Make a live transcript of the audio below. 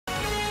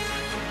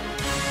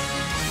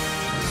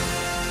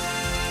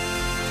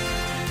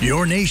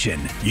Your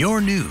nation,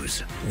 your news.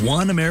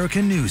 One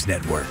American News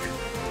Network.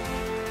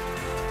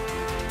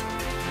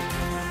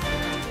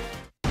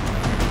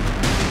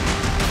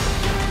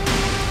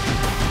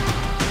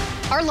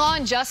 Our law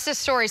and justice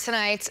stories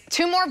tonight.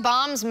 2 more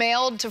bombs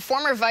mailed to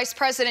former Vice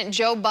President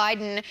Joe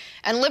Biden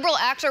and liberal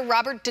actor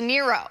Robert De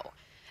Niro.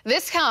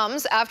 This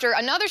comes after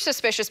another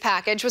suspicious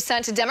package was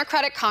sent to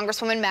Democratic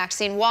Congresswoman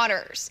Maxine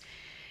Waters.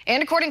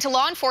 And according to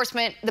law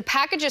enforcement, the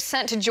packages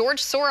sent to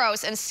George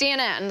Soros and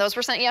CNN, those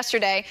were sent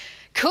yesterday,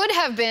 could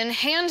have been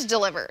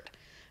hand-delivered.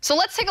 So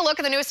let's take a look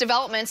at the newest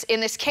developments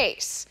in this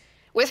case.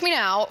 With me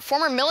now,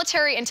 former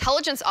military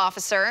intelligence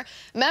officer,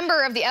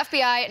 member of the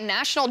FBI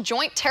National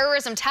Joint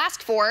Terrorism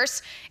Task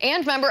Force,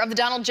 and member of the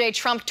Donald J.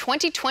 Trump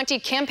 2020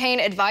 Campaign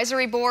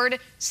Advisory Board,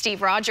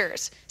 Steve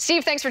Rogers.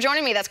 Steve, thanks for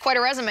joining me. That's quite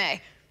a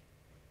resume.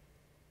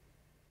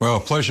 Well,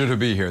 pleasure to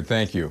be here.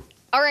 Thank you.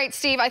 All right,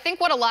 Steve, I think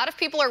what a lot of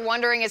people are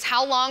wondering is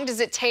how long does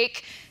it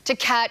take to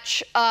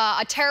catch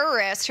a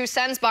terrorist who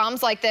sends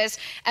bombs like this,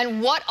 and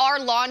what are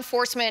law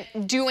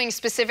enforcement doing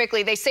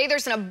specifically? They say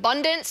there's an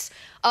abundance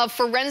of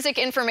forensic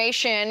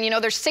information,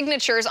 there's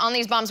signatures on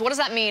these bombs. What does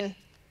that mean?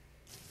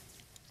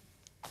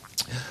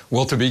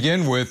 Well, to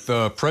begin with,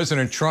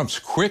 President Trump's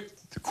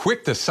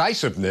quick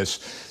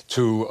decisiveness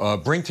to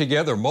bring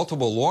together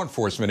multiple law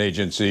enforcement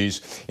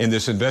agencies in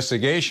this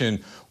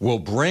investigation will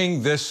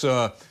bring this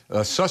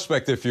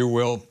suspect, if you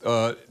will,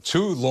 to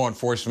law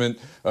enforcement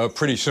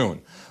pretty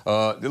soon.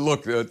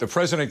 Look, the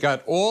president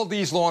got all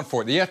these law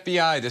enforcement, the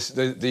FBI,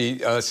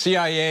 the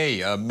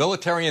CIA,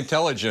 military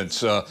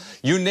intelligence,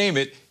 you name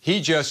it. He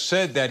just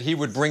said that he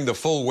would bring the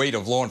full weight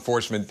of law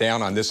enforcement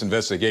down on this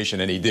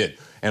investigation, and he did.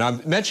 And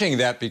I'm mentioning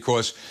that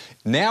because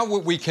now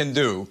what we can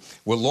do,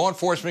 what law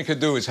enforcement could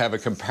do, is have a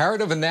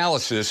comparative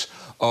analysis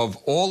of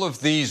all of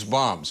these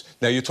bombs.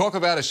 Now, you talk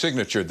about a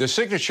signature. The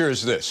signature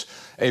is this.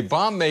 A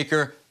bomb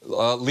maker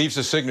leaves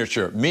a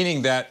signature,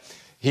 meaning that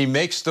he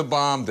makes the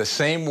bomb the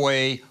same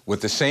way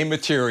with the same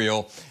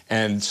material,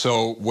 and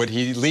so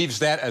he leaves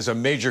that as a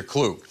major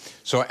clue.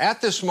 So at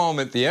this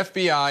moment, the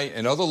FBI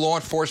and other law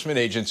enforcement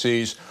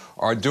agencies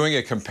are doing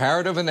a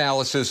comparative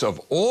analysis of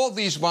all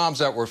these bombs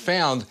that were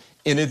found,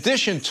 in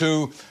addition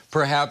to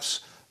perhaps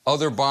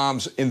other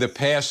bombs in the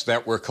past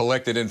that were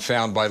collected and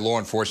found by law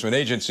enforcement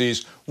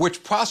agencies,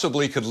 which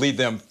possibly could lead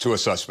them to a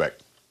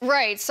suspect.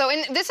 Right. So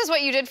this is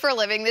what you did for a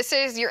living. This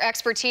is your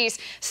expertise.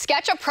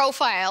 Sketch a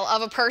profile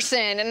of a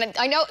person. And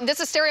I know this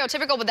is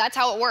stereotypical, but that's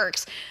how it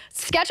works.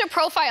 Sketch a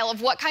profile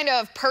of what kind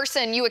of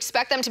person you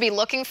expect them to be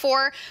looking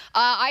for.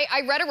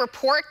 I read a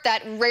report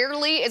that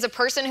rarely is a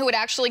person who would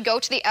actually go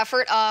to the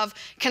effort of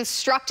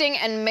constructing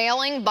and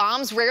mailing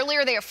bombs. Rarely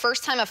are they a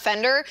first-time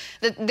offender.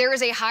 That there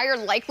is a higher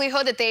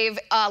likelihood that they've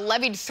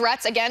levied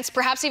threats against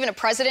perhaps even a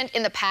president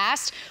in the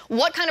past.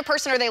 What kind of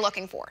person are they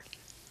looking for?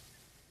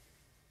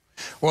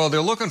 Well, they're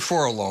looking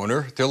for a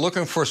loner. They're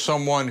looking for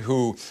someone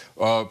who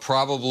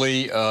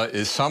probably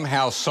is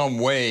somehow, some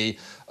way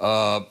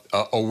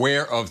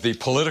aware of the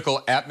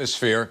political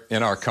atmosphere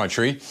in our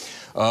country.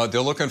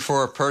 They're looking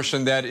for a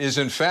person that is,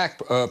 in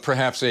fact,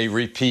 perhaps a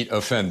repeat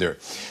offender.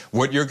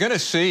 What you're going to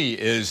see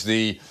is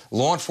the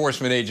law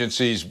enforcement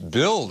agencies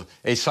build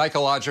a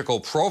psychological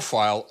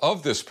profile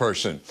of this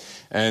person.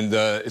 And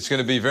it's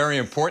going to be very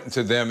important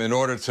to them in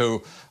order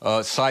to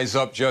size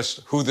up just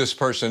who this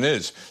person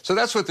is. So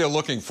that's what they're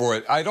looking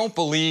for. I don't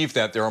believe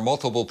that there are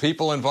multiple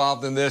people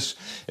involved in this.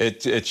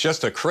 It's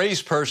just a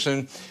crazed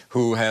person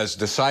who has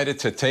decided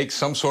to take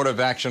some sort of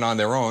action on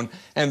their own,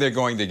 and they're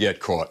going to get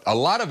caught. A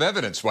lot of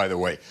evidence, by the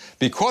way.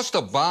 Because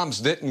the bombs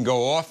didn't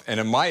go off, and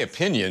in my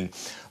opinion,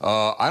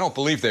 I don't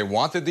believe they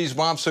wanted these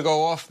bombs to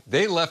go off.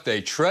 They left a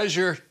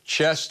treasure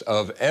chest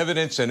of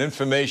evidence and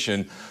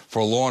information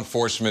for law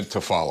enforcement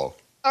to follow.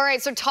 All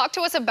right, so talk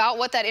to us about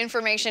what that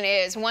information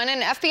is. When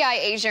an FBI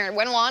agent,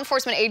 when law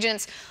enforcement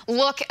agents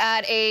look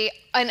at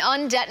an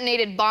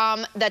undetonated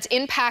bomb that's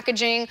in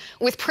packaging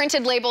with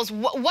printed labels,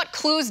 what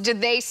clues did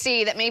they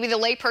see that maybe the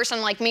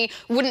layperson like me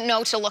wouldn't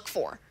know to look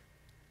for?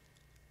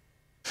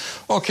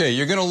 Okay,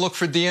 you're going to look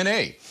for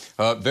DNA.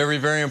 Very,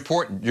 very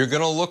important. You're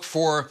going to look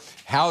for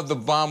how the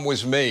bomb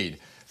was made.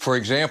 For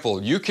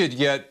example, you could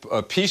get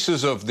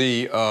pieces of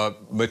the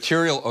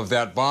material of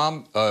that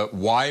bomb,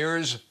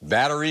 wires,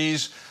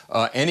 batteries,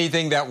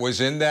 anything that was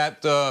in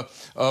that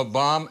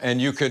bomb, and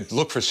you could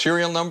look for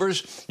serial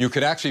numbers. You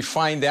could actually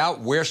find out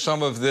where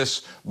some of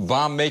this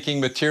bomb-making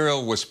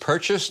material was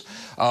purchased.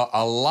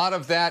 A lot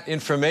of that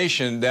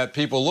information that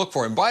people look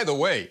for. And by the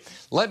way,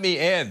 let me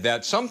add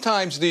that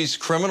sometimes these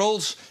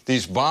criminals,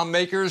 these bomb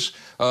makers,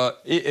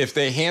 if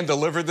they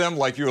hand-deliver them,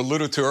 like you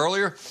alluded to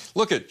earlier,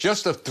 look at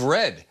just a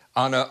thread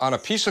on a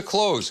piece of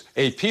clothes,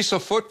 a piece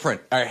of footprint,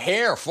 a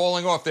hair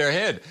falling off their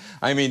head.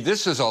 I mean,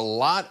 this is a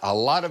lot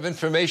of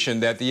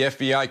information that the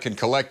FBI can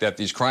collect at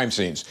these crime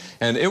scenes.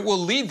 And it will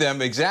lead them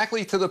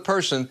exactly to the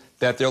person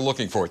that they're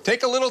looking for.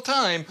 Take a little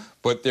time,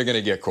 but they're going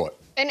to get caught.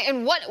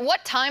 And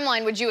what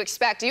timeline would you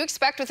expect? Do you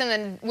expect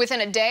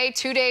within a day,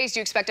 2 days? Do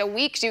you expect a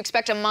week? Do you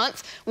expect a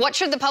month? What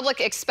should the public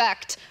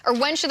expect, or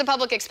when should the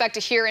public expect to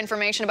hear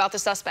information about the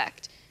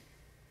suspect?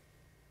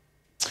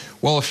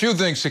 Well, a few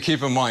things to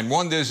keep in mind.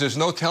 One, there's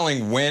no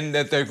telling when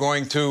that they're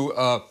going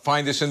to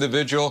find this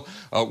individual.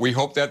 We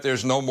hope that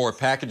there's no more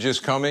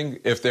packages coming.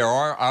 If there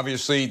are,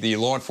 obviously, the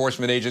law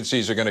enforcement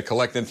agencies are going to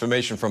collect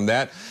information from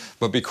that.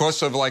 But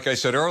because of, like I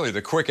said earlier,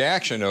 the quick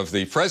action of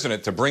the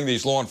president to bring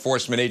these law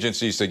enforcement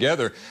agencies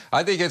together,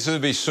 I think it's going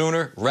to be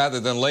sooner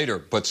rather than later.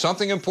 But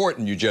something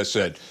important you just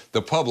said,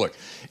 the public.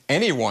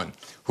 Anyone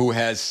who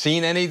has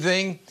seen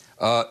anything,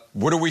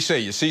 what do we say?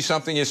 You see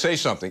something, you say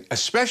something,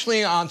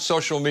 especially on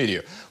social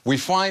media. We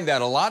find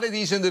that a lot of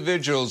these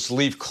individuals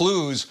leave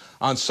clues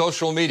on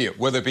social media,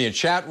 whether it be in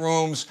chat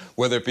rooms,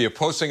 whether it be a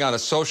posting on a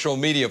social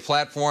media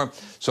platform.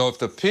 So if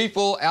the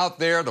people out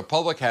there, the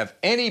public, have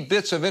any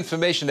bits of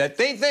information that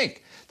they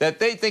think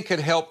could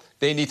help,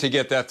 they need to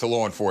get that to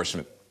law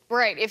enforcement.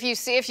 Right. If you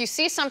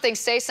see something,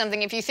 say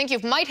something. If you think you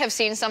might have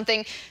seen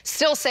something,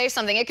 still say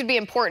something. It could be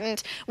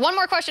important. One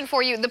more question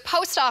for you. The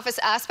post office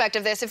aspect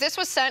of this, if this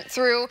was sent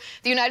through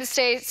the United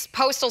States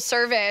Postal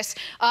Service,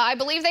 I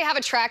believe they have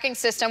a tracking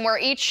system where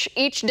each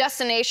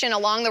destination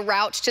along the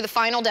route to the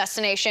final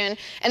destination,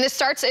 and this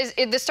starts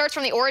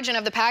from the origin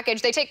of the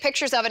package. They take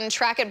pictures of it and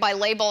track it by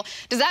label.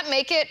 Does that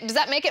make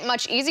it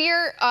much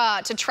easier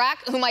to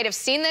track who might have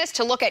seen this,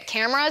 to look at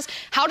cameras?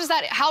 How does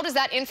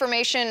that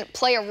information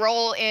play a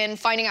role in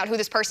finding out who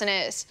this person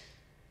is?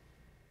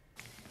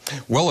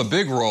 Well, a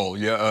big role.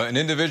 Yeah, an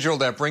individual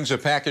that brings a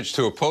package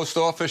to a post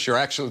office, you're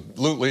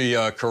absolutely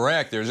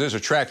correct. There is a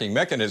tracking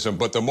mechanism,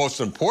 but the most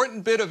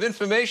important bit of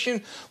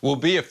information will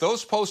be if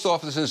those post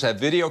offices have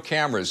video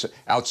cameras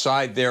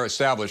outside their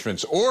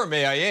establishments. Or,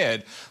 may I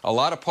add, a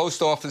lot of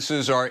post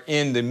offices are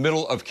in the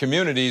middle of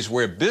communities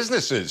where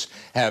businesses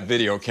have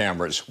video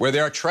cameras, where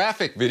there are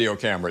traffic video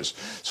cameras.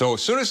 So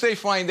as soon as they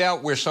find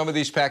out where some of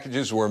these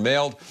packages were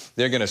mailed,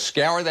 they're going to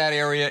scour that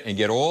area and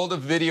get all the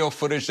video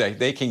footage that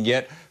they can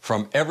get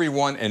from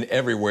everyone and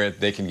everywhere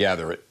they can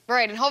gather it.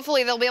 Right, and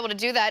hopefully they'll be able to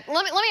do that.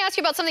 Let me ask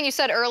you about something you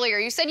said earlier.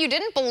 You said you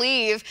didn't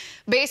believe,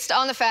 based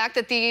on the fact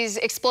that these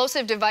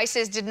explosive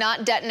devices did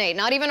not detonate.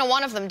 Not even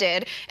one of them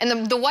did.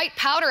 And the white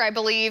powder, I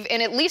believe,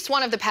 in at least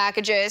one of the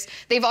packages,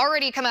 they've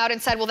already come out and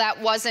said, well, that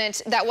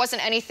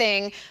wasn't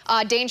anything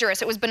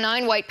dangerous. It was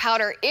benign white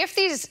powder. If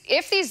these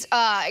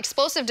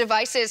explosive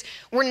devices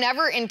were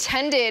never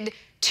intended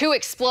to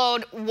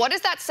explode, what does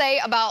that say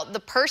about the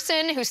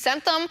person who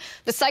sent them,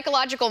 the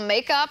psychological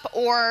makeup,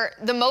 or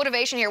the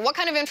motivation here? What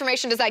kind of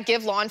information does that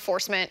give law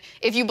enforcement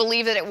if you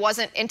believe that it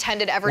wasn't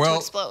intended ever to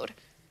explode?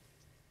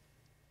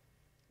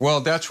 Well,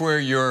 that's where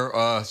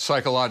your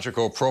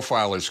psychological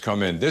profilers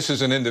come in. This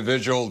is an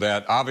individual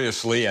that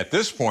obviously at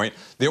this point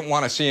didn't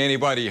want to see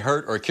anybody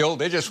hurt or killed.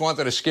 They just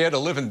wanted to scare the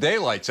living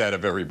daylights out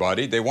of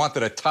everybody. They wanted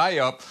to tie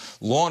up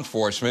law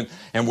enforcement,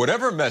 and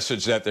whatever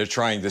message that they're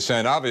trying to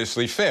send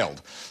obviously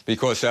failed,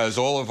 because as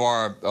all of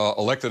our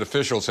elected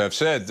officials have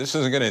said, this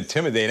isn't going to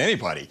intimidate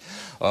anybody.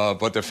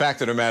 But the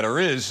fact of the matter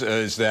is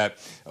that,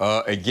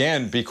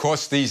 again,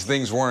 because these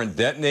things weren't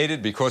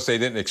detonated, because they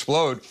didn't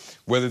explode,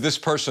 whether this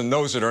person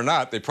knows it or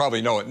not, they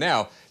probably know it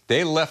now,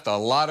 they left a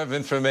lot of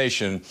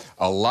information,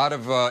 a lot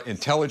of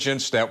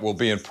intelligence that will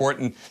be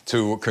important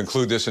to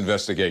conclude this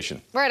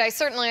investigation. Right, I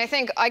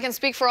think I can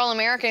speak for all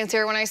Americans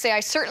here when I say I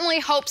certainly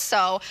hope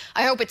so.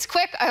 I hope it's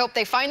quick, I hope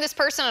they find this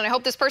person, and I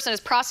hope this person is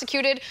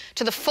prosecuted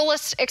to the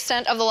fullest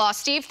extent of the law.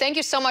 Steve, thank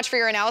you so much for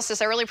your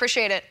analysis. I really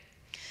appreciate it.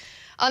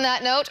 On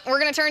that note, we're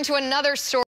going to turn to another story.